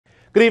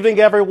Good evening,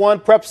 everyone.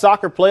 Prep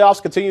soccer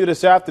playoffs continue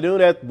this afternoon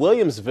at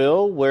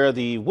Williamsville, where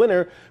the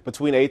winner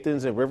between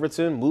Athens and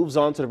Riverton moves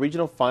on to the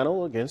regional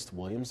final against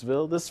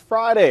Williamsville this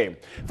Friday.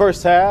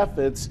 First half,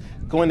 it's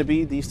going to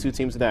be these two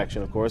teams in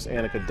action, of course.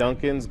 Annika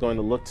Duncan's going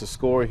to look to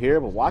score here,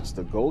 but watch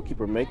the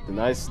goalkeeper make the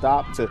nice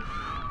stop to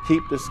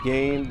keep this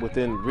game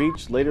within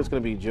reach. Later, it's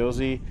going to be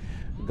Josie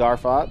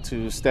Garfat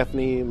to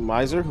Stephanie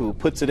Miser, who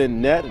puts it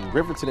in net, and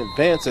Riverton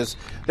advances.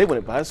 They win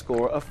it by a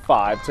score of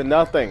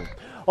 5-0.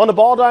 On the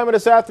ball diamond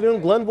this afternoon,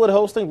 Glenwood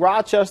hosting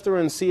Rochester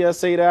in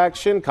CS8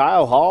 action.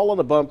 Kyle Hall on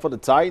the bump for the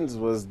Titans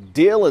was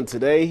dealing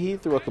today. He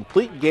threw a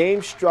complete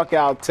game, struck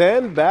out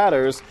 10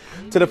 batters.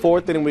 To the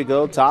fourth inning we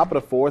go. Top of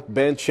the fourth,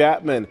 Ben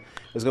Chapman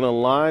is going to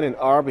line an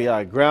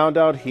RBI ground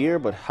out here,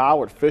 but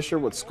Howard Fisher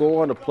would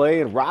score on the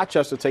play, and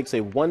Rochester takes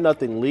a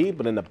 1-0 lead.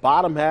 But in the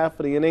bottom half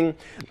of the inning,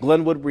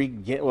 Glenwood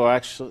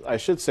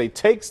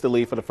takes the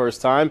lead for the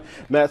first time.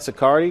 Matt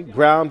Sicardi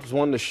grounds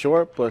one to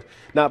short, but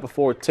not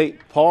before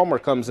Tate Palmer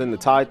comes in to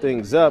tie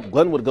things up.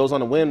 Glenwood goes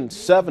on to win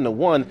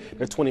 7-1.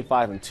 They're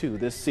 25-2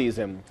 this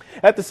season.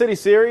 At the City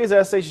Series,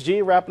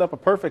 SHG wrapping up a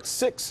perfect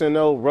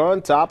 6-0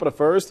 run, top of the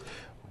first.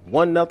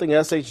 1-0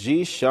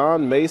 SHG.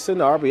 Sean Mason,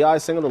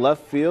 RBI single to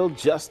left field.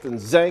 Justin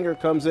Zanger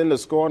comes in to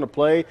score on the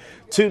play.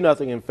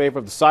 2-0 in favor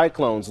of the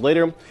Cyclones.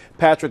 Later,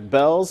 Patrick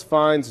Bells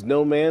finds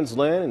no man's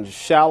land in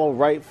shallow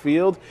right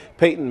field.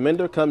 Peyton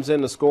Minder comes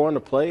in to score on the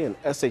play,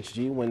 and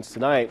SHG wins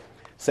tonight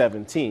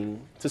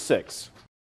 17-6.